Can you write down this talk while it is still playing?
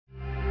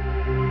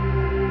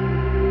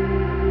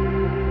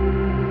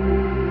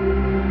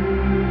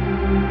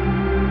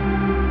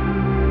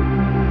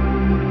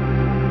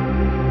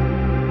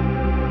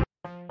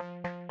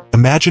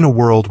Imagine a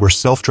world where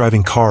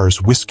self-driving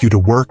cars whisk you to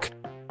work,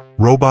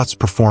 robots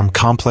perform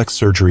complex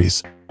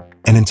surgeries,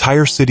 and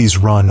entire cities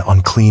run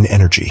on clean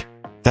energy.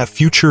 That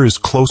future is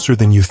closer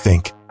than you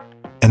think,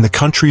 and the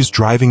countries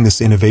driving this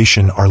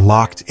innovation are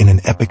locked in an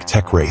epic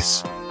tech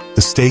race.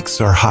 The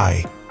stakes are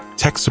high.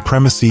 Tech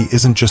supremacy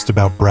isn't just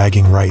about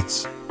bragging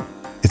rights.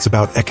 It's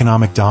about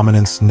economic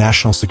dominance,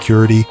 national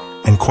security,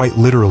 and quite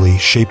literally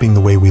shaping the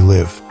way we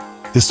live.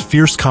 This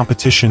fierce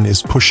competition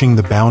is pushing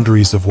the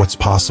boundaries of what's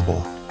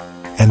possible,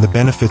 and the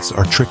benefits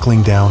are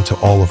trickling down to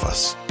all of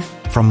us.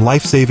 From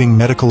life-saving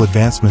medical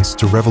advancements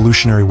to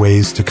revolutionary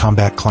ways to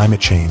combat climate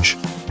change,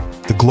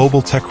 the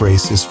global tech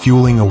race is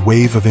fueling a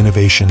wave of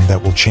innovation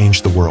that will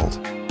change the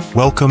world.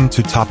 Welcome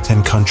to Top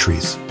 10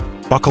 Countries.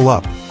 Buckle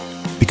up,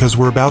 because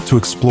we're about to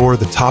explore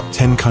the top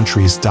 10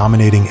 countries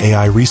dominating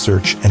AI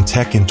research and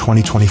tech in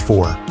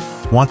 2024.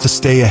 Want to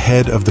stay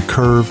ahead of the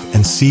curve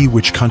and see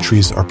which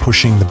countries are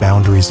pushing the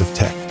boundaries of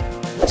tech?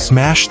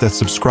 Smash that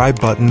subscribe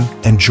button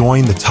and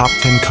join the Top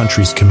 10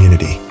 Countries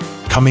community.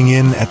 Coming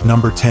in at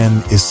number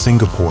 10 is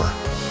Singapore.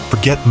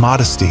 Forget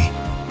modesty.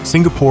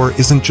 Singapore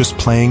isn't just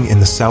playing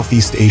in the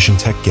Southeast Asian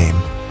tech game.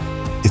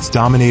 It's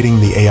dominating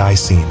the AI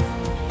scene.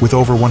 With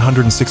over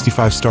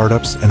 165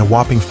 startups and a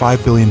whopping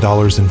 $5 billion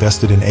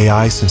invested in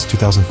AI since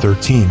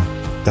 2013,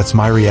 that's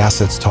Myri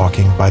Assets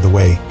talking, by the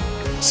way.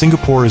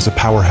 Singapore is a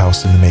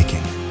powerhouse in the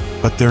making.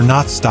 But they're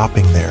not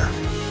stopping there.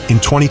 In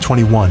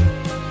 2021,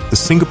 the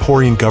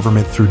Singaporean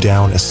government threw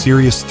down a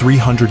serious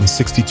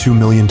 $362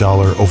 million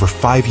over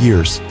 5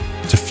 years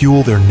to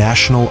fuel their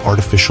national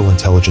artificial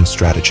intelligence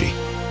strategy.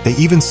 They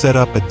even set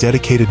up a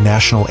dedicated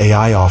national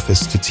AI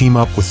office to team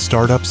up with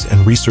startups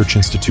and research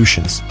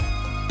institutions,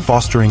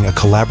 fostering a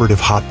collaborative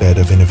hotbed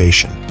of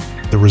innovation.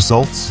 The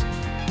results?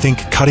 Think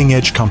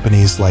cutting-edge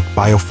companies like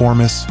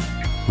Bioformus,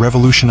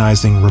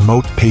 revolutionizing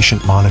remote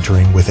patient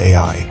monitoring with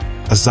AI.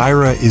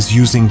 Azira is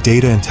using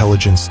data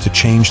intelligence to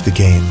change the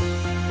game,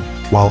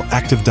 while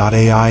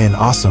Active.ai and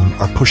Awesome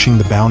are pushing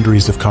the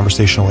boundaries of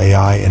conversational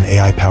AI and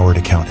AI-powered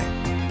accounting.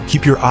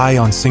 Keep your eye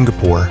on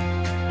Singapore.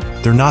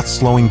 They're not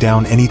slowing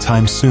down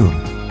anytime soon.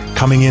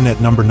 Coming in at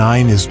number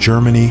 9 is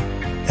Germany,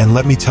 and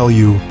let me tell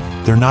you,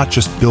 they're not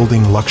just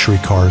building luxury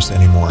cars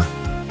anymore.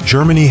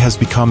 Germany has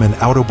become an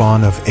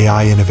autobahn of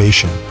AI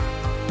innovation,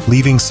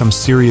 leaving some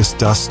serious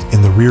dust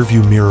in the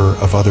rearview mirror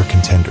of other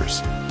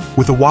contenders.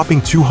 With a whopping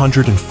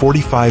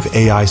 245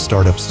 AI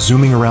startups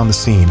zooming around the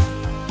scene,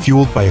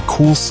 fueled by a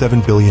cool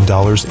 $7 billion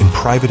in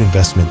private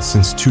investment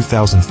since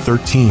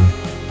 2013,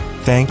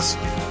 thanks,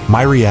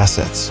 Myri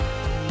Assets.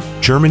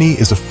 Germany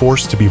is a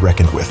force to be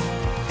reckoned with.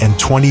 And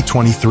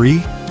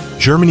 2023,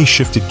 Germany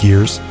shifted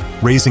gears,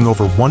 raising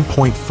over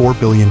 $1.4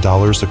 billion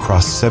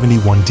across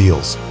 71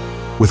 deals,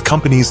 with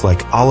companies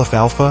like Aleph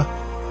Alpha,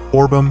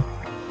 Orbum,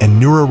 and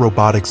Neuro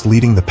Robotics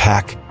leading the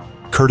pack,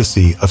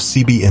 courtesy of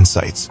CB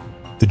Insights.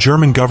 The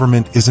German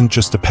government isn't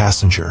just a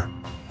passenger.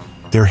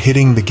 They're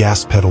hitting the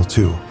gas pedal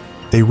too.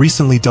 They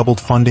recently doubled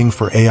funding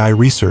for AI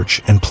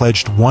research and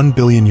pledged €1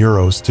 billion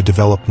to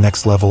develop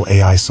next-level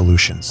AI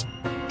solutions.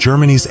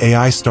 Germany's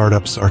AI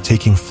startups are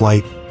taking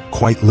flight,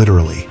 quite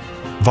literally.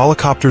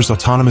 Volocopter's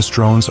autonomous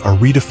drones are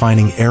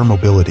redefining air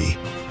mobility,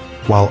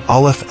 while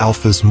Aleph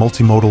Alpha's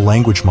multimodal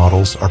language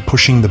models are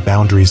pushing the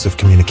boundaries of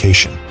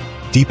communication.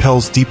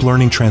 DeepL's deep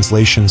learning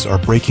translations are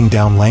breaking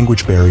down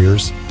language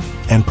barriers,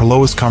 and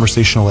Perloa's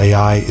conversational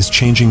AI is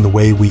changing the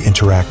way we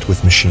interact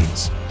with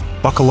machines.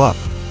 Buckle up,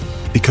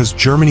 because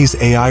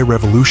Germany's AI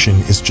revolution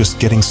is just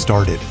getting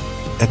started.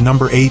 At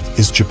number 8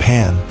 is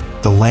Japan,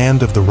 the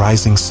land of the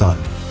rising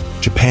sun.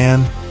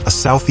 Japan, a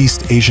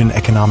Southeast Asian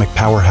economic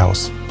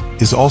powerhouse,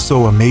 is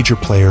also a major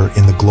player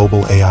in the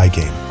global AI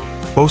game.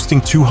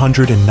 Boasting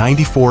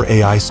 294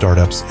 AI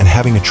startups and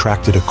having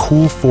attracted a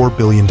cool $4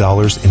 billion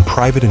in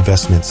private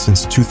investment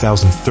since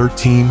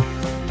 2013,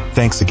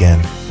 thanks again,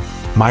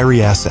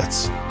 Myri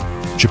Assets.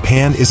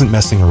 Japan isn't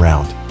messing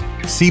around.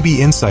 CB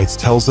Insights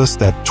tells us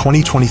that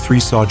 2023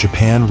 saw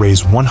Japan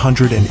raise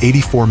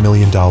 $184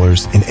 million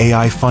in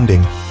AI funding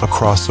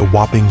across a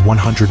whopping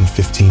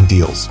 115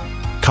 deals.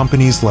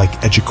 Companies like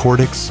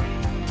Educortics,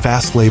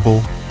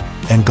 FastLabel,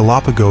 and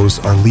Galapagos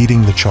are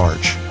leading the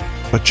charge.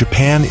 But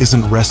Japan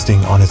isn't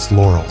resting on its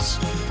laurels.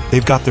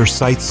 They've got their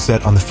sights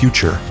set on the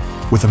future,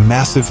 with a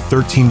massive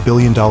 $13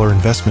 billion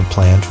investment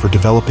planned for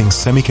developing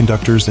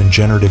semiconductors and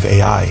generative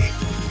AI.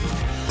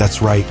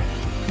 That's right,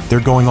 they're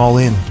going all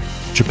in.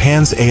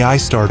 Japan's AI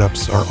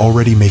startups are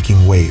already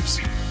making waves.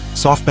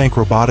 SoftBank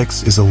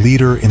Robotics is a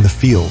leader in the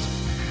field,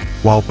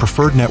 while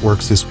Preferred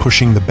Networks is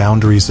pushing the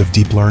boundaries of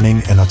deep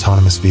learning and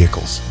autonomous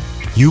vehicles.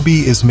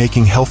 Ubi is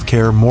making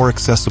healthcare more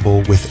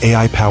accessible with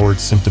AI-powered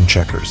symptom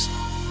checkers.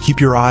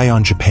 Keep your eye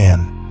on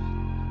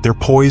Japan. They're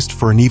poised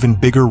for an even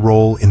bigger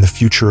role in the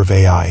future of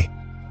AI.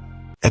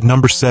 At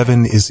number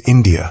 7 is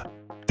India.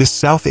 This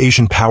South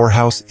Asian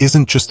powerhouse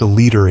isn't just a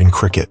leader in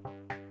cricket.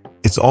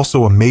 It's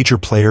also a major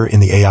player in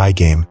the AI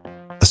game,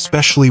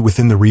 especially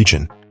within the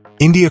region.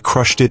 India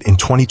crushed it in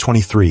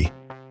 2023,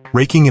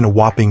 raking in a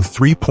whopping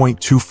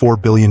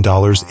 $3.24 billion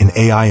in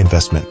AI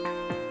investment,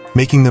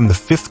 making them the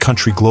 5th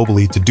country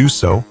globally to do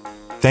so,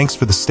 Thanks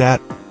for the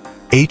stat.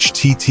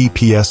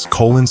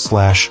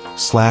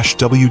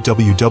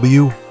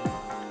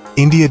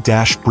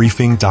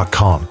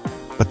 https://www.india-briefing.com.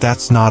 But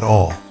that's not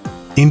all.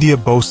 India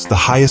boasts the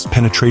highest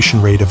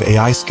penetration rate of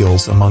AI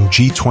skills among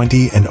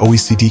G20 and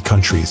OECD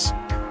countries.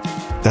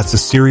 That's a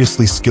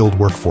seriously skilled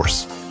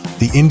workforce.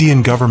 The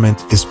Indian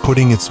government is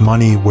putting its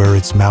money where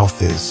its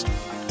mouth is.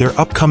 Their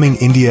upcoming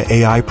India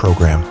AI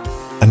program,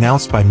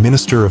 announced by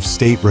Minister of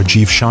State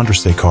Rajiv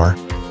Chandrasekhar,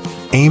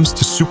 aims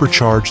to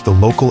supercharge the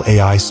local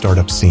AI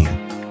startup scene.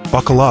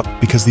 Buckle up,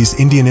 because these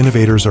Indian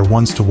innovators are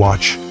ones to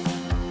watch.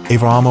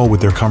 Avramo with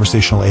their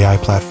conversational AI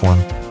platform,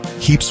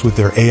 Heaps with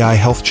their AI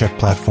health check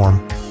platform,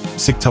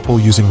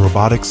 Sigtuple using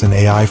robotics and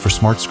AI for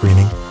smart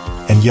screening,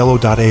 and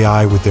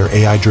Yellow.ai with their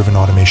AI-driven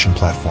automation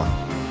platform.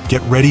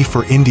 Get ready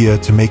for India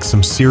to make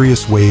some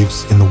serious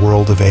waves in the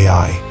world of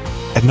AI.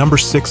 At number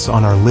 6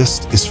 on our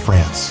list is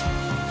France.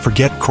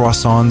 Forget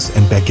croissants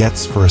and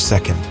baguettes for a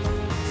second.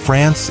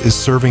 France is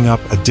serving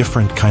up a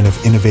different kind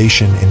of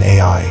innovation in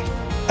AI.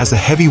 As a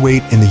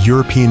heavyweight in the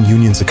European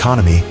Union's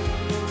economy,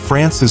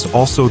 France is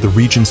also the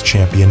region's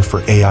champion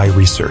for AI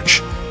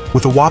research.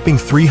 With a whopping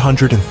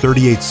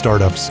 338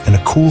 startups and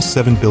a cool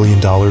 $7 billion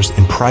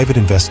in private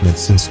investment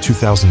since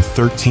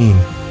 2013.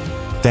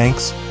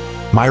 Thanks,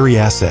 Myri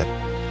Asset.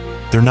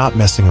 They're not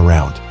messing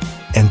around.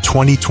 And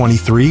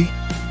 2023?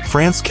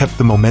 France kept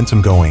the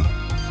momentum going,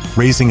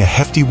 raising a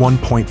hefty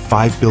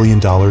 $1.5 billion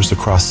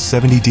across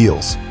 70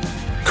 deals,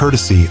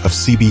 courtesy of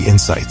CB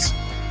Insights.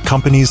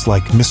 Companies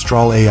like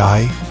Mistral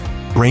AI,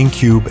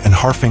 Braincube, and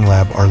Harfing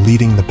Lab are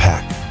leading the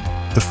pack.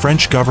 The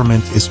French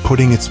government is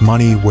putting its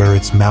money where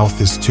its mouth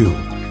is too.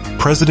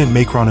 President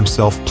Macron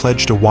himself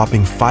pledged a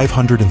whopping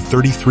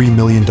 $533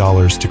 million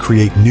to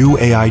create new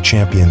AI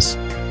champions.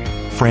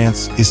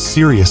 France is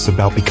serious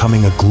about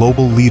becoming a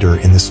global leader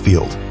in this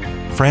field.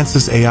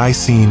 France's AI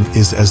scene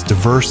is as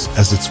diverse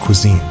as its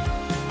cuisine.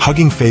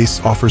 Hugging Face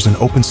offers an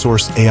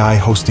open-source AI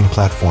hosting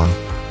platform,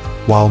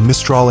 while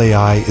Mistral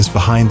AI is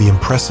behind the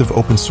impressive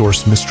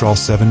open-source Mistral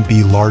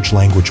 7B large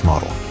language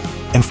model.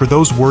 And for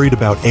those worried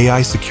about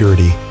AI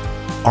security,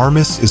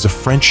 Armis is a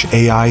French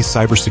AI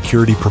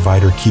cybersecurity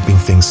provider keeping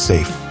things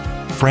safe.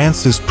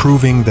 France is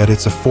proving that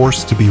it's a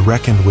force to be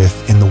reckoned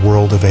with in the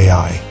world of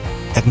AI.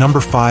 At number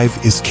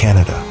 5 is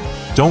Canada.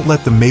 Don't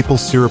let the maple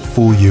syrup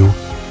fool you.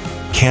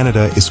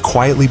 Canada is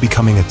quietly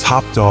becoming a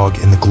top dog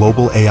in the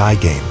global AI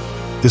game.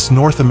 This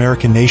North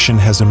American nation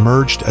has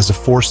emerged as a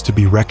force to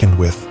be reckoned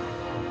with,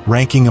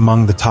 ranking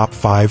among the top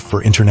 5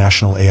 for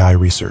international AI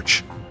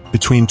research.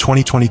 Between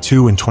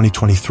 2022 and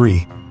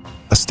 2023,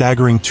 a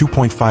staggering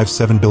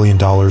 $2.57 billion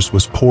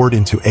was poured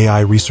into AI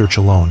research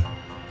alone,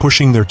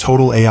 pushing their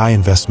total AI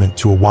investment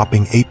to a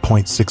whopping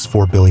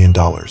 $8.64 billion.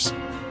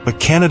 But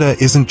Canada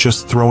isn't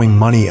just throwing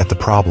money at the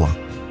problem.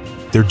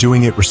 They're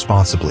doing it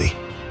responsibly.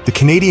 The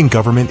Canadian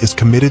government is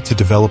committed to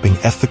developing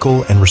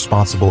ethical and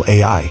responsible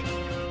AI,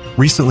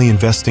 recently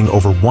investing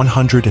over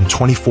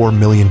 $124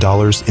 million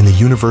in the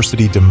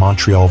Université de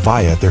Montréal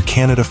via their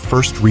Canada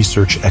First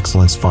Research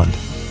Excellence Fund.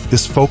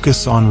 This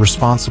focus on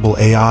responsible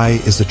AI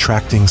is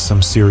attracting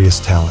some serious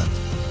talent.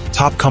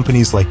 Top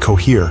companies like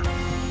Cohere,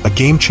 a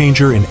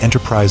game-changer in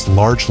enterprise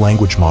large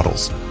language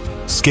models,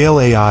 Scale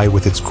AI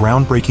with its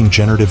groundbreaking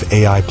generative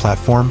AI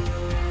platform,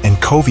 and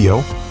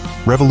Covio,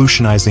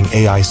 revolutionizing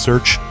AI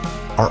search,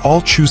 are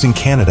all choosing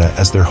Canada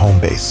as their home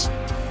base.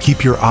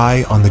 Keep your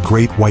eye on the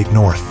Great White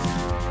North.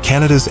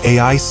 Canada's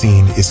AI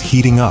scene is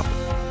heating up.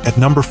 At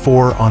number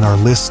 4 on our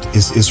list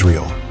is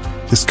Israel.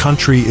 This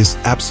country is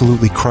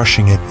absolutely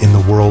crushing it in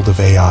the world of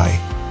AI.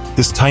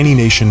 This tiny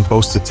nation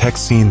boasts a tech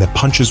scene that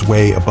punches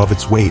way above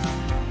its weight,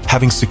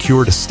 having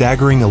secured a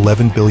staggering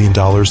 $11 billion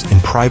in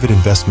private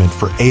investment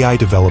for AI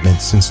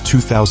development since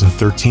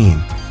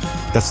 2013.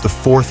 That's the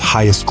 4th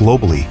highest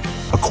globally,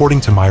 according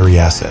to Myri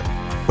Asset.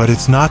 But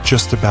it's not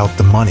just about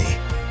the money.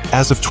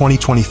 As of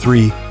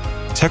 2023,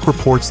 tech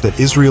reports that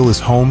Israel is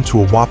home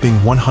to a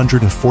whopping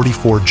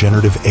 144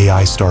 generative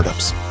AI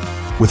startups,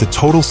 with a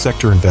total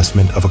sector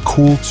investment of a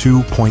cool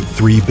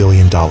 $2.3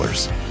 billion.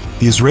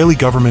 The Israeli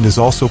government is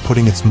also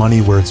putting its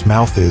money where its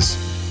mouth is,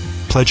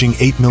 pledging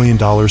 $8 million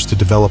to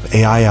develop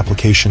AI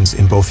applications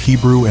in both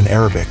Hebrew and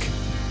Arabic.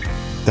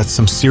 That's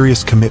some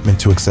serious commitment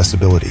to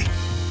accessibility.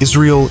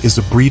 Israel is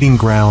a breeding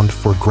ground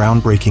for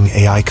groundbreaking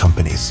AI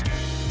companies.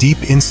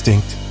 Deep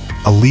Instinct,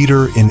 a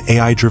leader in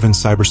AI-driven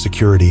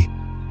cybersecurity,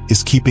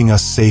 is keeping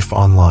us safe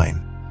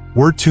online.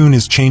 WordTune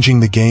is changing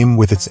the game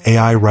with its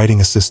AI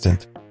writing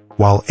assistant,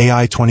 while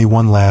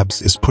AI21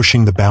 Labs is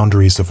pushing the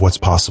boundaries of what's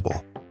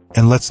possible.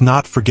 And let's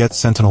not forget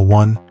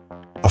Sentinel-1,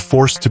 a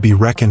force to be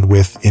reckoned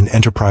with in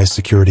enterprise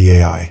security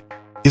AI.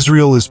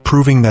 Israel is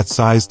proving that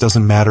size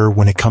doesn't matter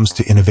when it comes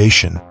to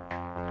innovation.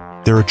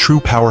 They're a true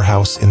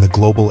powerhouse in the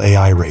global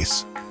AI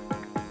race.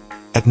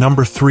 At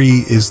number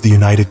 3 is the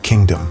United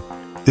Kingdom.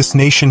 This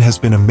nation has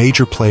been a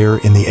major player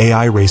in the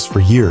AI race for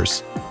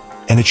years,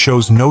 and it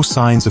shows no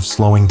signs of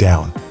slowing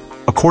down.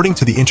 According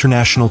to the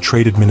International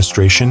Trade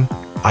Administration,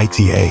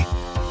 ITA,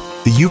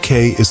 the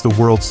UK is the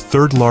world's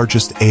 3rd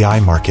largest AI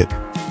market,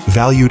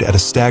 valued at a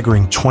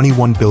staggering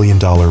 $21 billion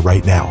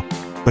right now.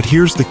 But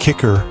here's the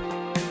kicker.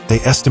 They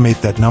estimate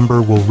that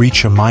number will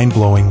reach a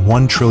mind-blowing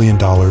 $1 trillion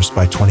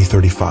by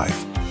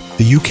 2035.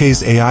 The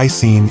UK's AI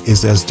scene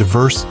is as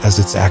diverse as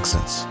its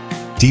accents.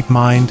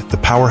 DeepMind, the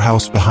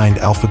powerhouse behind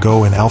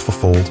AlphaGo and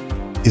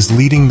AlphaFold, is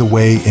leading the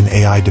way in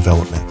AI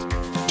development.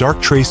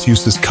 Darktrace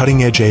uses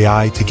cutting-edge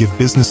AI to give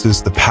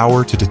businesses the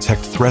power to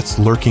detect threats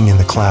lurking in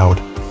the cloud,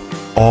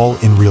 all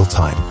in real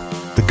time.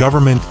 The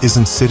government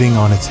isn't sitting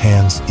on its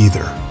hands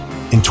either.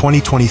 In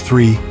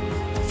 2023,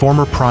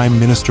 former Prime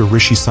Minister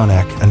Rishi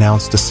Sunak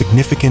announced a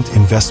significant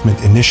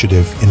investment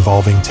initiative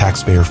involving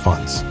taxpayer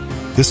funds.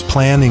 This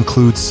plan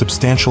includes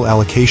substantial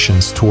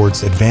allocations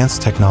towards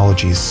advanced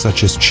technologies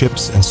such as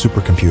chips and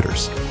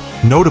supercomputers.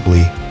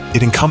 Notably,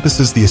 it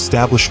encompasses the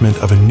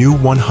establishment of a new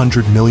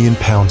 £100 million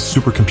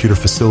supercomputer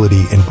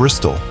facility in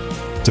Bristol,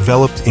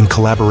 developed in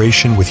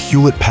collaboration with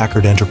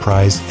Hewlett-Packard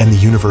Enterprise and the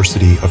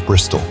University of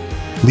Bristol.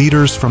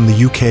 Leaders from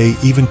the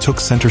UK even took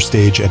center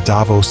stage at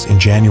Davos in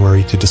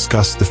January to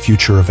discuss the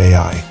future of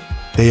AI.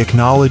 They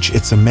acknowledge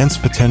its immense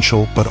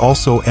potential but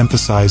also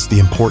emphasize the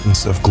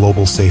importance of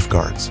global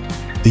safeguards.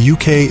 The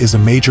UK is a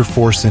major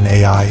force in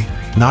AI,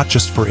 not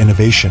just for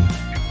innovation,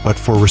 but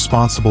for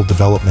responsible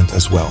development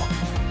as well.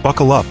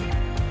 Buckle up,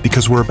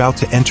 because we're about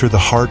to enter the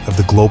heart of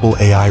the global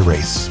AI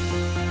race.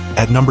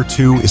 At number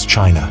 2 is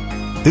China.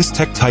 This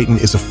tech titan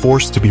is a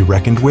force to be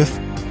reckoned with,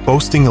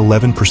 boasting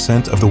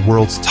 11% of the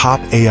world's top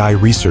AI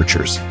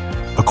researchers,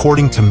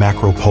 according to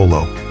Marco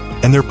Polo.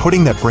 And they're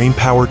putting that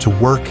brainpower to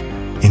work.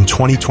 In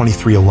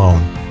 2023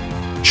 alone,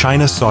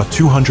 China saw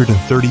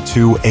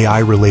 232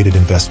 AI-related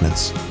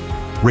investments,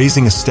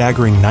 raising a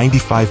staggering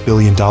 $95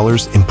 billion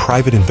in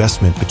private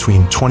investment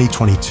between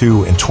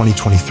 2022 and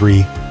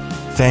 2023,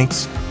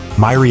 thanks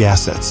Myri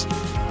Assets.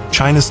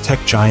 China's tech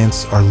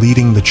giants are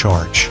leading the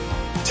charge.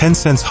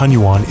 Tencent's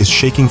Hunyuan is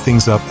shaking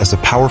things up as a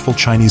powerful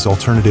Chinese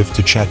alternative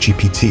to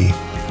ChatGPT,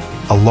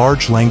 a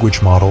large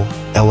language model,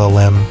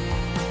 LLM,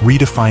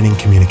 redefining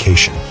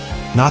communication.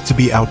 Not to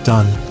be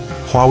outdone,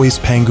 Huawei's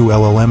Pangu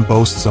LLM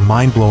boasts a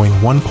mind-blowing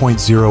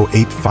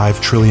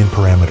 1.085 trillion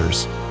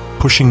parameters,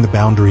 pushing the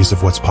boundaries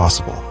of what's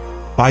possible.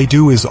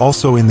 Baidu is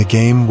also in the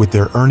game with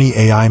their Ernie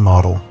AI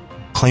model,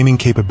 claiming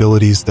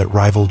capabilities that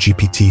rival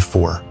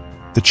GPT-4.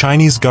 The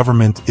Chinese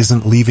government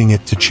isn't leaving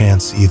it to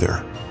chance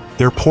either.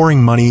 They're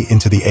pouring money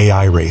into the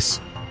AI race,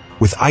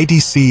 with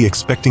IDC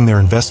expecting their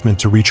investment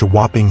to reach a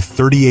whopping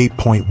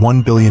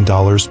 $38.1 billion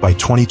by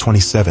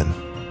 2027.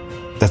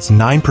 That's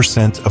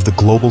 9% of the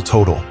global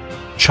total.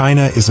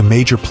 China is a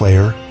major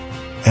player,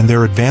 and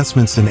their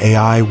advancements in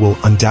AI will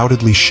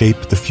undoubtedly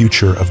shape the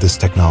future of this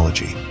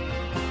technology.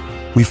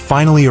 We've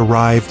finally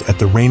arrived at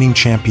the reigning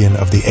champion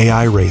of the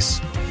AI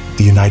race,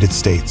 the United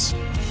States.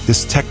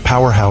 This tech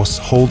powerhouse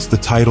holds the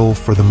title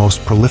for the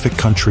most prolific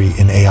country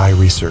in AI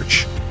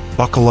research.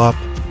 Buckle up,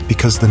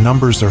 because the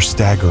numbers are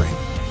staggering.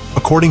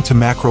 According to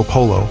Marco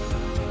Polo,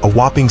 a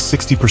whopping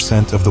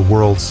 60% of the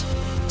world's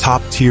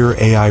top-tier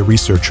AI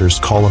researchers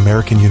call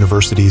American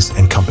universities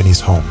and companies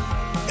home.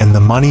 And the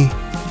money?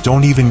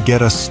 Don't even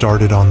get us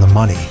started on the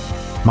money.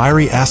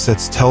 Myri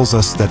Assets tells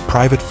us that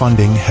private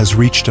funding has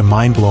reached a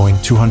mind-blowing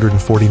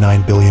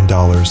 $249 billion in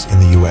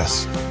the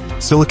US.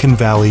 Silicon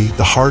Valley,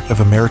 the heart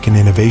of American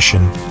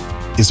innovation,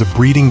 is a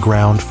breeding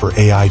ground for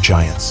AI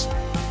giants.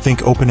 Think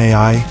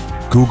OpenAI,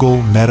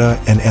 Google,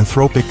 Meta, and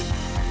Anthropic.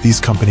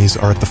 These companies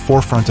are at the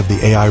forefront of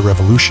the AI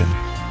revolution,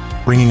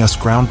 bringing us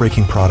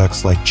groundbreaking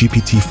products like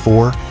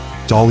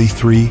GPT-4, DALL-E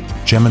 3,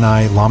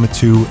 Gemini, Llama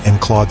 2,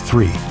 and Claude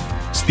 3.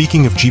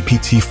 Speaking of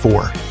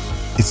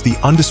GPT-4, it's the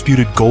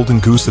undisputed golden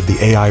goose of the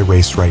AI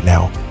race right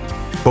now,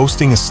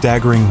 boasting a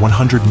staggering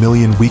 100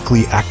 million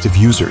weekly active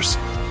users.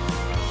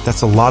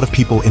 That's a lot of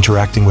people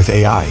interacting with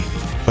AI,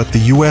 but the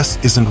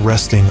US isn't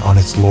resting on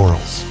its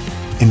laurels.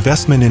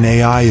 Investment in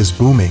AI is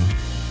booming,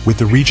 with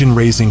the region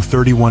raising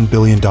 $31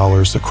 billion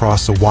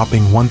across a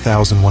whopping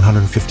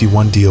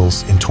 1,151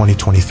 deals in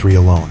 2023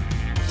 alone.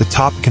 The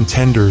top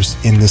contenders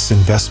in this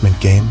investment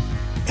game: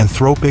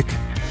 Anthropic,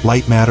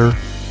 Lightmatter,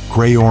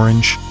 Gray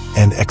Orange,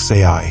 and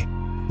xAI.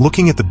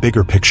 Looking at the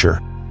bigger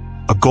picture,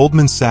 a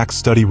Goldman Sachs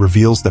study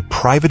reveals that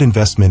private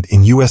investment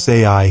in US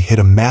AI hit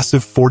a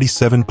massive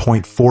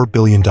 $47.4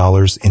 billion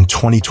in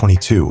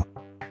 2022.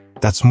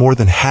 That's more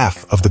than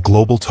half of the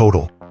global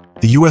total.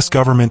 The US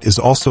government is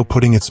also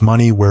putting its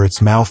money where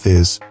its mouth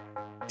is,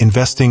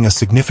 investing a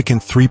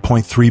significant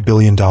 $3.3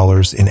 billion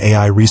in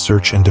AI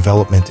research and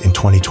development in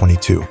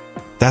 2022.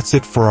 That's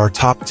it for our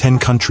top 10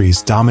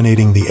 countries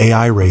dominating the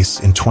AI race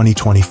in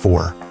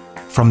 2024.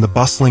 From the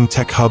bustling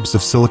tech hubs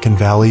of Silicon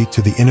Valley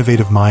to the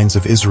innovative minds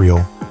of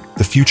Israel,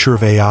 the future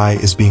of AI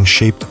is being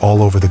shaped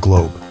all over the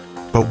globe.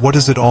 But what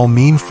does it all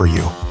mean for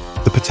you?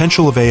 The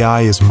potential of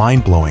AI is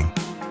mind-blowing.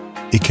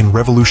 It can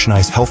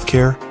revolutionize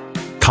healthcare,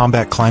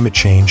 combat climate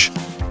change,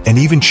 and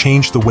even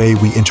change the way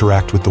we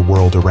interact with the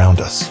world around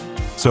us.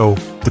 So,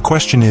 the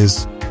question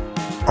is,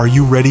 are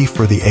you ready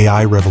for the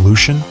AI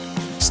revolution?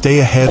 Stay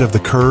ahead of the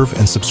curve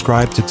and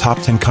subscribe to Top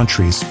 10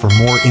 Countries for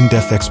more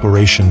in-depth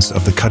explorations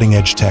of the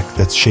cutting-edge tech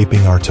that's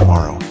shaping our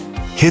tomorrow.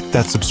 Hit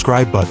that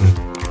subscribe button,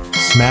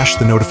 smash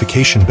the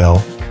notification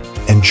bell,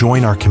 and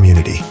join our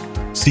community.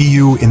 See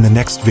you in the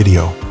next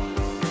video.